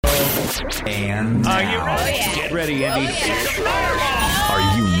And are you ready? Get ready, Indy. Are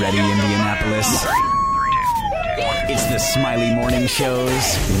you ready, Indianapolis? It's the Smiley Morning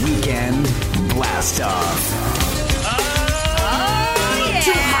Show's Weekend Blast-Off.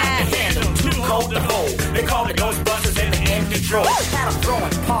 Too hot to handle, too cold to hold. They call me Ghostbusters and the end control.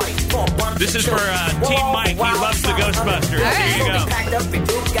 This is for Team Mike. He loves the Ghostbusters. Here you go. Packed up in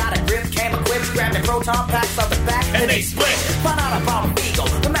group, got a grip, came equipped, grabbed the proton packs off the back, and they split. Find out about Beagle,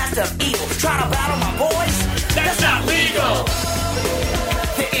 the master of evil. Try to battle my boys? That's not legal.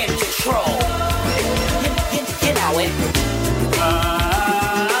 They're in control. You know it.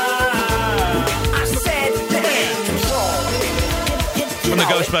 I said they're in control. From the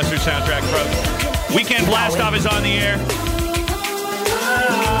Ghostbusters soundtrack, bro. Weekend Blast-Off is on the air.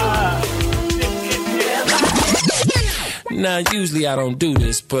 Now, usually I don't do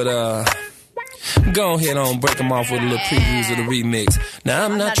this, but go ahead on, break them off with a little previews of the remix. Now,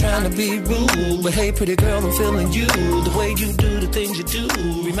 I'm not trying to be rude, but hey, pretty girl, I'm feeling you. The way you do the things you do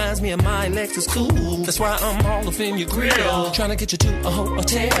reminds me of my Lexus cool. That's why I'm all up in your grill, trying to get you to a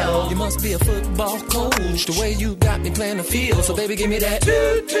hotel. You must be a football coach, the way you got me playing the field. So baby, give me that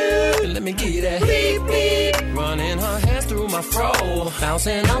toot-toot, and let me give you that beep-beep. Running her hands through my fro,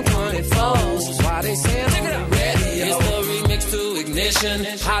 bouncing on 24s. Why they say I'm ready? It's the remix to Ignition,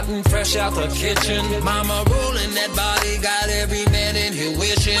 hot and fresh out the kitchen. Mama rolling that body, got every man in here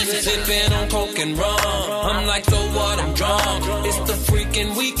wishing. Sipping on coke and rum, I'm like, so what, I'm drunk. It's the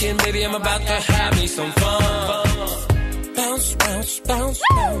freaking weekend, baby, I'm about to have me some fun. Bounce, bounce, bounce,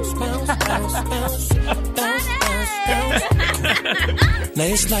 bounce, bounce, bounce, bounce, bounce, bounce. Now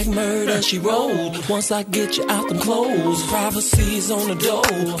it's like murder, she wrote. Once I get you out them clothes, privacy's on the door,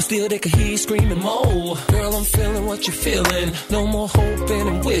 but still they can hear you screaming more. Girl, I'm feeling what you're feeling. No more hoping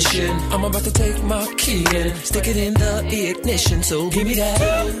and wishing. I'm about to take my key and stick it in the ignition. So give me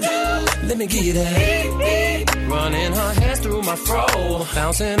that, let me give you that. Running her hands through my fro,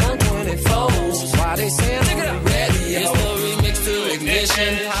 bouncing on 24s. Why they say I'm ready? It's the remix to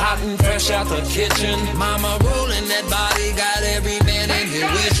Ignition, hot and fresh out the kitchen. Mama rolling that body, got every man in here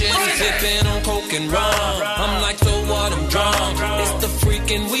wishing. Sipping on coke and rum, I'm like, so what, I'm drunk. It's the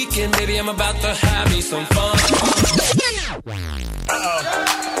freaking weekend, baby, I'm about to have me some fun. Okay.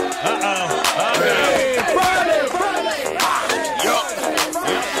 Friday. It's Friday,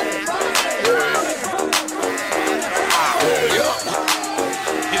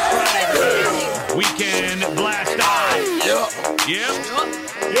 Weekend Blast-Off. Yep.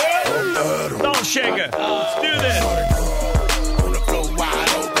 Don't shake it. Let's do this. On the floor wide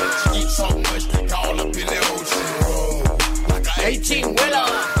open. She eats so much they call up in the ocean. Like a 18-wheeler.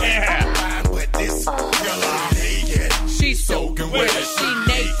 Yeah. But this girl naked. She's soaking wet. She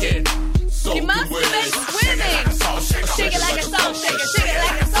naked. She must have been swimming. Shake it like a salt shaker. Shake it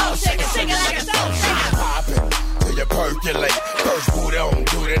like a salt shaker. Shake it like a salt shaker. Popping till you percolate. First booty on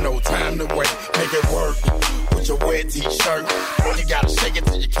duty, no time to wait. Make it work with your wet t-shirt. You gotta shake it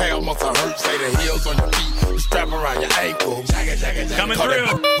till your calf muscle hurt. Say the heels on your feet, you strap around your ankle. Coming Call through.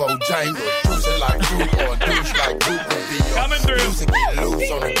 that Bojangle. Juice it like Duke or douche like Duke would be. Coming through. Music get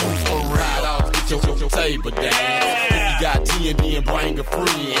loose on the goose for real. Ride off, get your table down. Yeah. You got T&D and bring a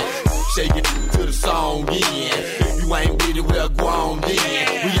friend. Shake it to the song in. If you ain't with it, well, go on then.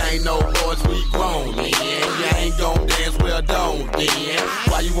 We ain't no boys, we grown then. You ain't gon' dance, well, don't then.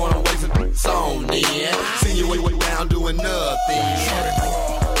 Why you wanna waste a song then? See you way down doing nothing.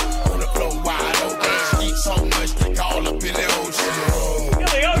 On the floor wide open. She eat so much they call up in the ocean. In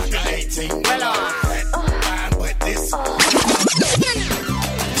the ocean. 18, well, fine, but this.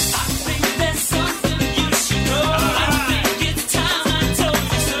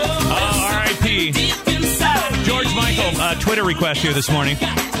 George Michael, Twitter request here this morning.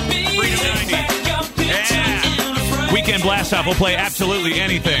 Yeah. Weekend Blast-Off. We'll play absolutely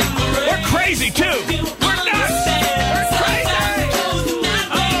anything. We're crazy, too. We're nuts. We're crazy.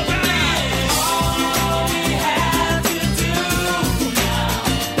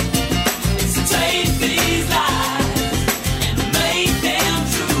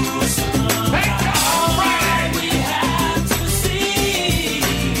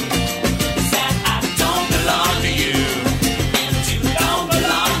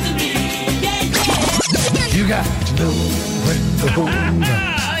 You got to know when to hold up,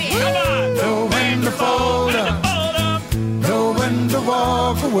 know when to fold up, know when to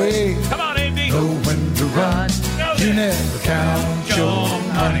walk away, Come on, Andy. know when to run. You never count your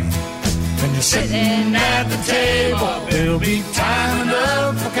money when you're sitting at the table. There'll be time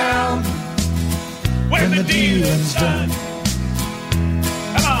enough for counting when the dealing's done.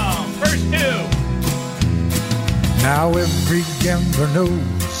 Come on, first two. Now every gambler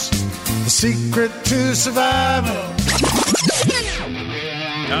knows The secret to survival.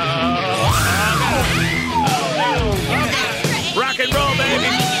 Rock and roll, baby.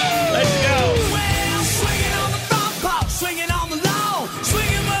 Let's go. Well, swinging on the front pop, swinging on the lawn,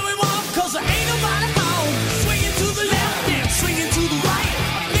 swinging where we want, cause there ain't nobody home. Swinging to the left and swinging to the right.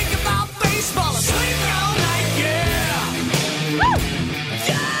 Think about baseball and swinging all night, yeah. Woo!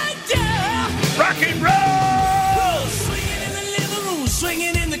 Yeah, yeah. Rock and roll. Swinging in the living room,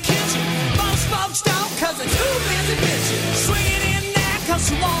 swinging in the kitchen. Most folks don't cause they're too busy bitching. Swinging in there cause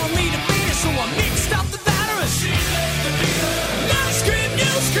she wanted me to beat her, so I mixed up the batter and she let me beat her. Now scream,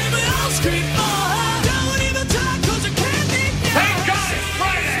 you scream, and I'll scream for her. Don't even talk cause you can't be down. Thank God it's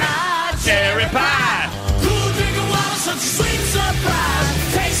Friday. Cherry pie. Cool drink of water, such a sweet surprise.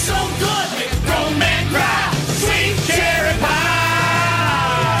 Tastes so good, make a grown man cry. Sweet cherry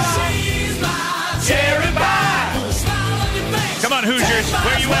pie. She's my cherry pie. Put a smile on your face. Come on, Hoosiers.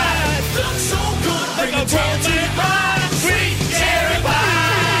 Where you at? Looks so good, bring a tail to your pie. Sweet cherry pie.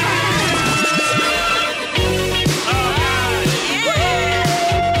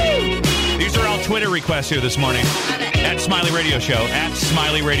 These are all Twitter requests here this morning. At Smiley Radio Show. At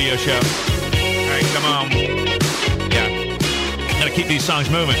Smiley Radio Show. All right, come on. Yeah. Gotta keep these songs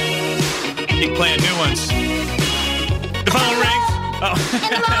moving. Keep playing new ones. The phone rings. Oh.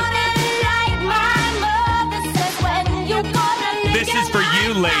 This is for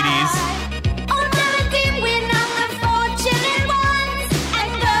you, ladies.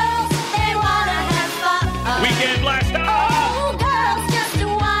 Weekend blast off.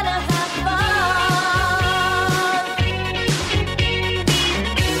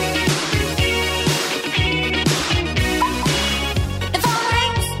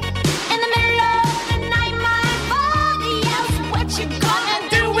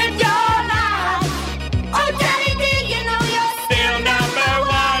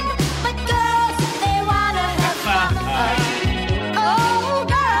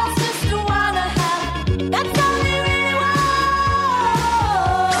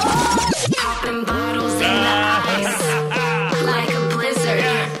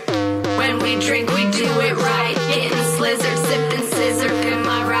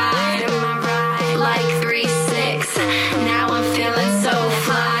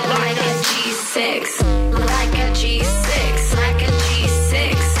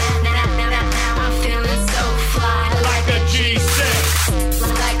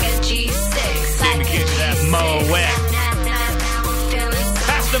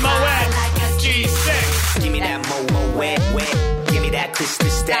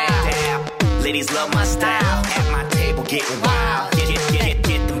 Ladies love my style. At my table, getting wild.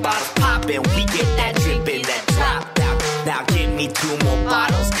 Get them bottles poppin'. We get that drippin', that drop. Now give me 2 more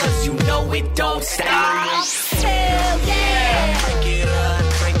bottles, cause you know it don't stop. Hell yeah!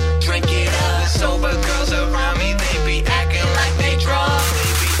 Drink it up. Sober girls around me, they be acting like they drunk.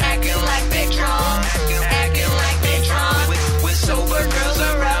 Acting like they drunk. Acting like they drunk. With sober girls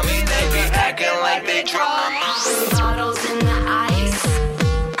around me, they be acting like they drunk. Bottles in the ice,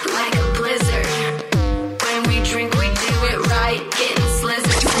 like a blizzard. When we drink, we do it right, getting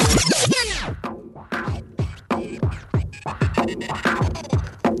slizzard.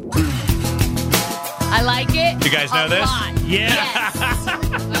 I like it. You guys know this? Yeah. Yes.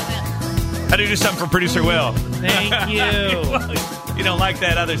 How do you do something for producer Will? Thank you. You don't like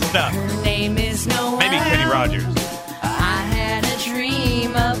that other stuff. Her name is Noelle. Maybe Kenny Rogers. I had a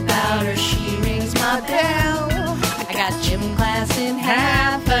dream about her. She rings my bell. I got gym class in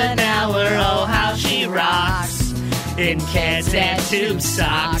half an hour. Oh, how she rocks in cats and tube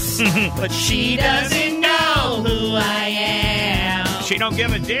socks. But she doesn't know who I am. She don't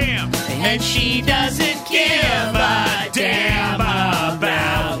give a damn. And she doesn't give a damn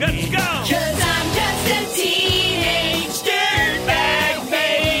about me. Let's go. 'Cause I'm just a teenage dirtbag,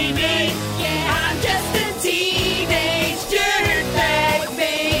 baby. Yeah, I'm just a teenage dirtbag,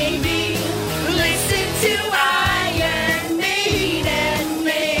 baby. Listen to Iron Maiden,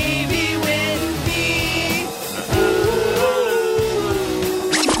 maybe with me.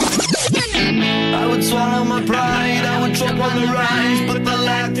 I would swallow my pride, I would choke on the rise, but the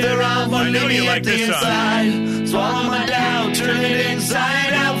lack thereof would leave me like at the this song. inside. Swallow my doubt, turn it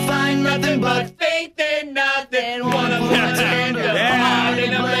inside out, find nothing but Faith in nothing, wanna put my hand up, heart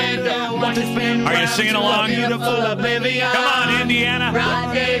in a blender, want to spin. Are you singing along? Beautiful oblivion. Come on, Indiana.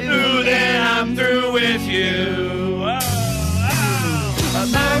 Rendezvous, then I'm through with you. a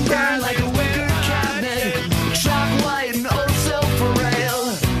burn like a wicker cabinet, chalk white and oh so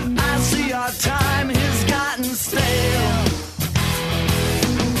frail. I see our time has gotten stale.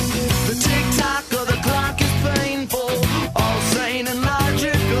 The tick-tock of the clock is painful, all sane and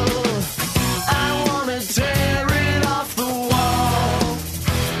logical.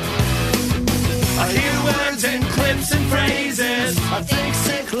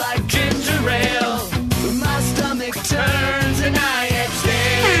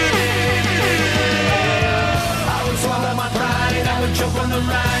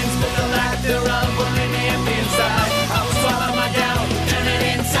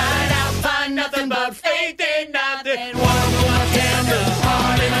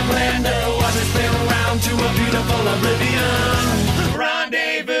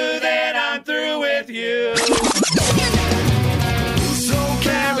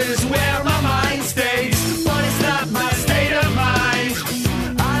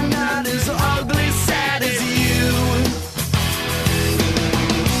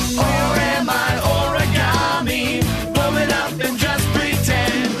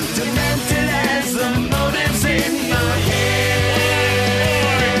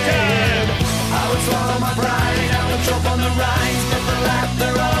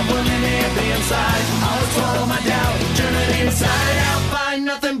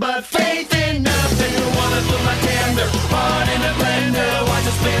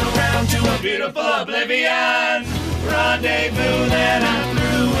 beautiful oblivion, rendezvous that I'm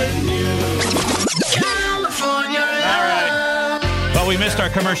through with you. California. All right. Well, we missed our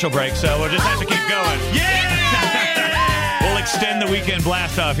commercial break, so we'll just have to keep going. Yeah! We'll extend the weekend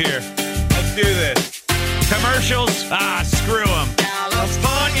blast off here. Let's do this. Commercials? Screw them.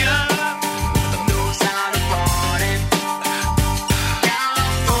 California.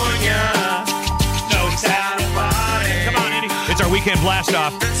 Our weekend blast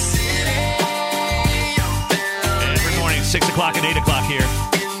off every morning, 6 o'clock and 8 o'clock here.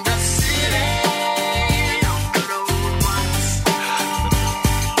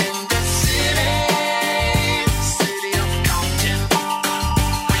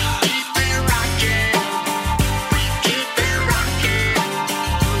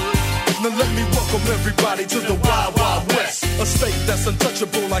 Now let me welcome everybody to the Wild Wild West, a state that's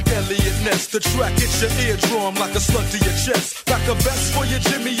untouchable like Elliot Ness. The track hits your eardrum like a slug to your chest. Like a vest for your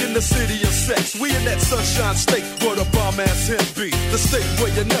Jimmy in the city of sex. We in that sunshine state where the bomb ass him be. The state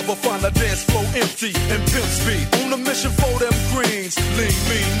where you never find a dance floor empty and pimp speed. On a mission for them greens. Lean,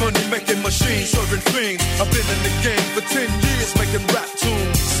 mean, money making machines, serving fiends. I've been in the game for 10 years making rap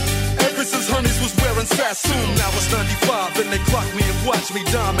tunes. Ever since Honeys was wearing Sassoon. Now it's 95 and they clock me and watch me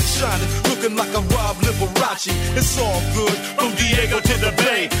diamond shining, looking like a Rob Liberace. It's all good from Diego to the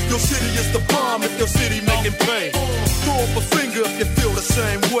Bay. Your city is the bomb if your city making pain. Throw up a finger if you feel the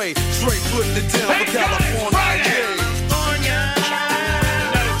same way. Straight putting it down for California.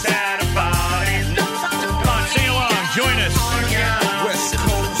 Come on, sing along, join us. West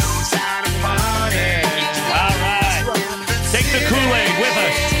Coast. All right, take the Kool-Aid with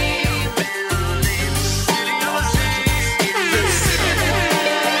us.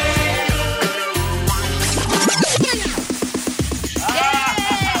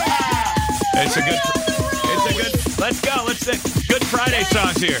 Let's go. Let's sing Good Friday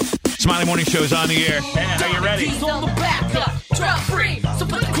songs here. Smiley Morning Show is on the air. Are you ready? On the back up, drop free, so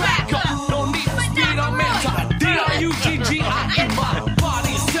put the crack up. No need for speed on mental. D-R-U-G-G-I-N. My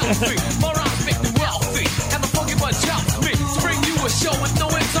body is self-free. My rhymes make me wealthy. And the funky bunch helps me to bring you a show with no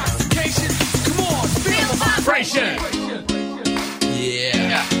intoxication. Come on, feel the vibration.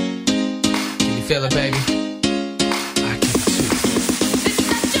 Yeah. Can you feel it, baby? I can too. It's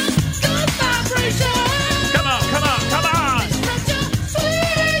such a good vibration. Come on.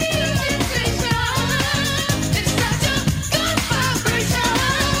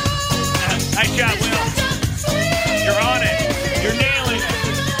 Nice job, Will. You're on it. You're nailing it.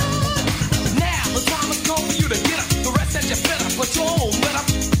 Now the time has come for you to get up. The rest that you better put your own let up.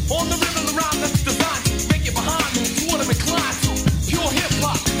 On the rhythm, the rhyme that's designed to make it behind me. You want to incline to pure hip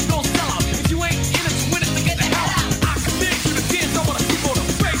hop. Don't sell out. If you ain't in it to win it, then get the hell out. I commit you to dance. I want to see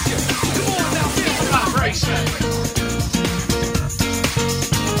motivation. Come on now, feel the vibration.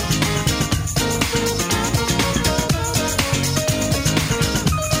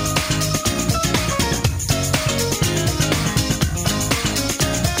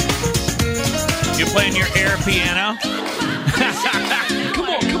 Playing your air piano.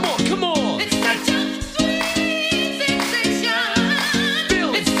 Come on. It's such a sweet sensation.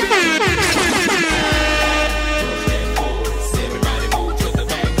 Feel it.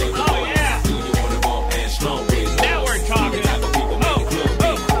 Oh, yeah. Now we're talking.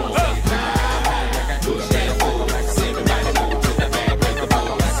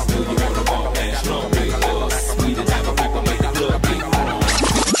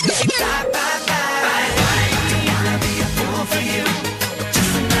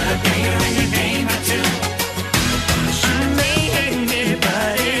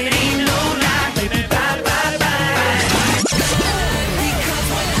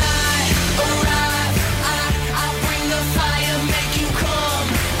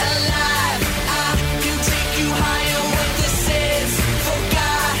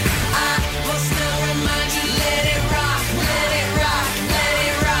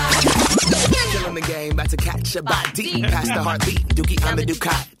 Body, past the heartbeat, Dookie on the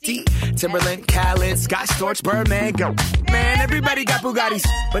Ducati, Timberland, Khaled, Scott Storch, Birdman, go. Man, everybody got Bugattis,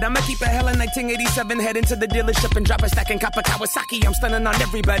 but I'ma keep it hella 1987, head into the dealership and drop a stack in Kappa Kawasaki. I'm stunning on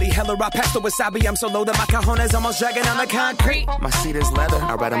everybody, hella raw pasta wasabi. I'm so low that my cajones almost dragging on the concrete. My seat is leather,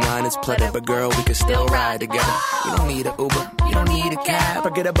 I ride a line, it's pleather, but girl, we can still ride together. You don't need an Uber, you don't need a cab,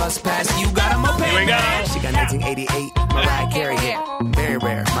 or get a bus pass, you got a moped. Here we go. She got 1988, Mariah Carey hair, very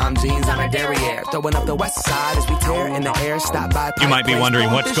rare. Mom jeans on her derriere, throwing up the west side as we tear in the air. Stop by. You might be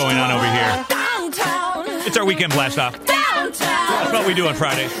wondering what's going on over here. Downtown. It's our weekend blast off. Downtown. That's what we do on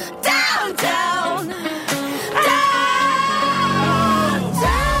Friday. Downtown.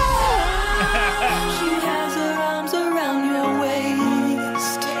 She has her arms around your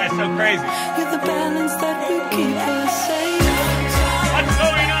waist. That's so crazy. You're the balance that will keep us safe. What's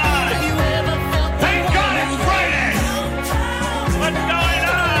going on? Thank God it's Friday. What's going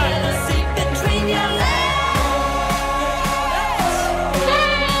on? Between your legs.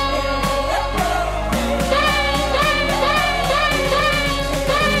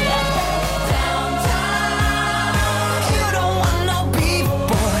 You don't want no beef,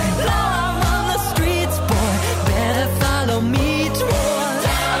 boy. Love on the streets, boy. Better follow me towards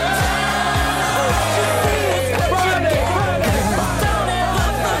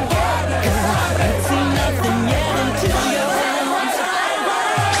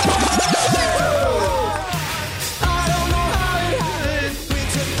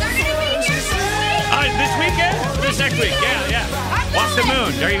This weekend? This next week? Yeah. Walk the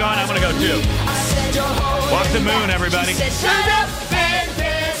moon. There you go, and I'm going to go too. Walk the moon, everybody. Shut up and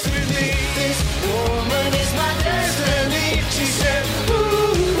dance with me. This woman is my destiny. She said,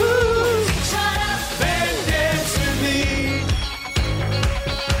 ooh, shut up and dance with me.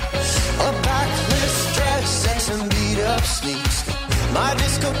 A backless dress and some beat-up sneaks. My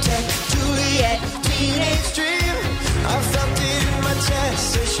discotheque, Juliet, teenage dream. I felt it in my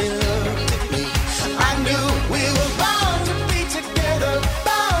chest as she looked at me. I knew we were bound to be together,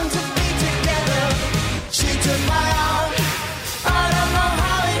 bound to be together. She took my arm. I don't know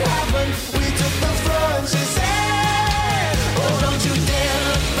how it happened. We took the floor and she said, oh, don't you dare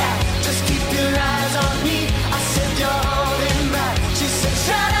look back. Just keep your eyes on me. I said, you're holding back. She said,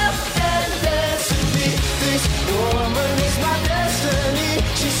 shut up and dance with me. This woman is my destiny.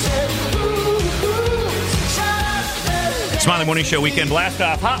 She said, ooh, shut up and dance. Smiley Morning Show Weekend Blast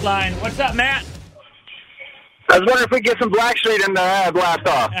Off Hotline. What's up, Matt? I was wondering if we could get some Blackstreet in the blast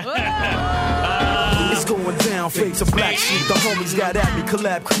off. It's going down, fade to black sheep. The homies got at me,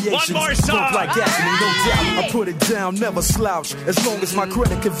 collab creations. One more song. Work like agony, no doubt. I put it down, never slouch. As long as my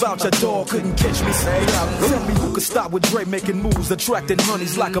credit can vouch, a dog couldn't catch me. Say out. Tell me who could stop with Dre making moves, attracting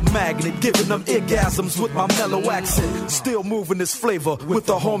honeys like a magnet, giving them orgasms with my mellow accent. Still moving this flavor with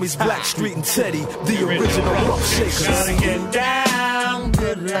the homies Blackstreet and Teddy, the original rough shakers. Gotta get down,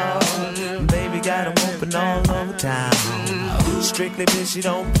 good lord. Baby got them open all over town. Strictly bitch, you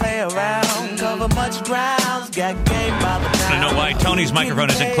don't play around. Cover much ground, got game by the I don't know why Tony's microphone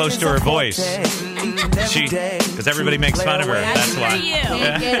isn't close to her voice. Because everybody makes fun of her. That's why.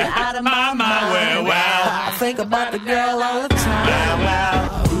 Get out of my mind. I think about the girl all the time.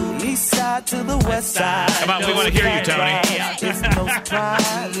 Wow. East side to the west side. Come on, we want to hear you, Tony. It's no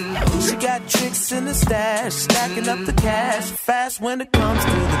surprise. She got tricks in the stash, stacking up the cash fast when it comes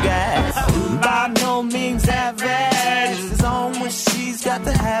to the gas. By no means average. It's on when she's got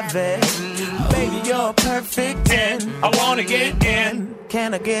to have it. Baby, you're a perfect 10. I want to get in.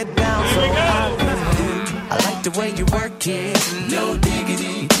 Can I get down so high? I like the way you work it. No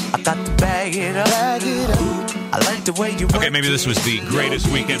diggity. I got to bag it up. I like the way you work. Okay, maybe this was the greatest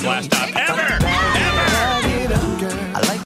weekend blast off ever.